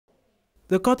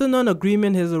The Cotonou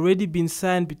Agreement has already been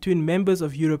signed between members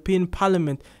of European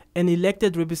Parliament and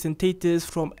elected representatives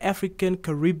from African,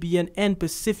 Caribbean and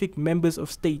Pacific members of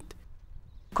state.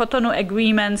 Cotonou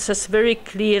Agreement says very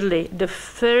clearly the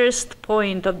first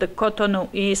point of the Cotonou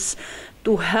is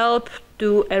to help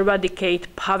to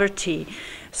eradicate poverty.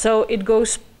 So it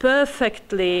goes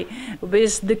perfectly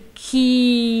with the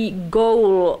key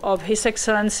goal of His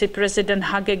Excellency President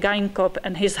Hage Geingob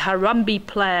and his Harambee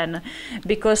plan,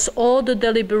 because all the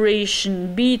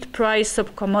deliberation, be it price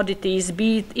of commodities,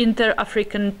 be it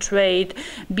inter-African trade,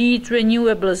 be it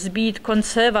renewables, be it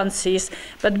conservancies,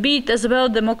 but be it as well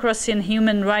democracy and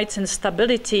human rights and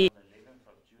stability.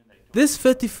 This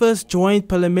 31st Joint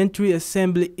Parliamentary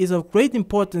Assembly is of great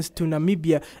importance to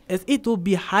Namibia, as it will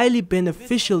be highly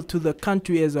beneficial to the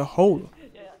country as a whole.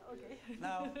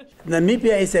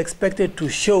 Namibia is expected to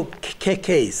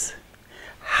showcase,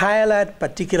 highlight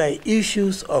particular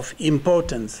issues of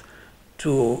importance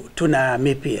to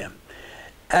Namibia.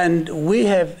 And we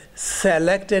have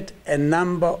selected a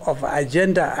number of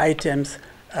agenda items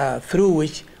through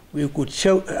which we could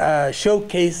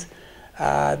showcase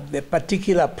the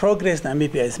particular progress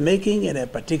Namibia is making in a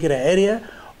particular area,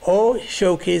 or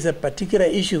showcase a particular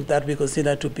issue that we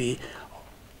consider to be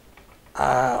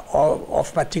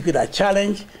of particular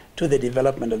challenge to the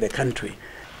development of the country.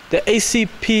 The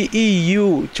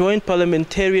ACP-EU Joint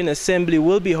Parliamentarian Assembly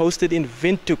will be hosted in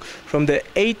Windhoek from the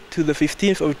 8th to the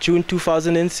 15th of June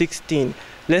 2016.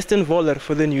 Leston Wohler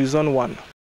for the News on One.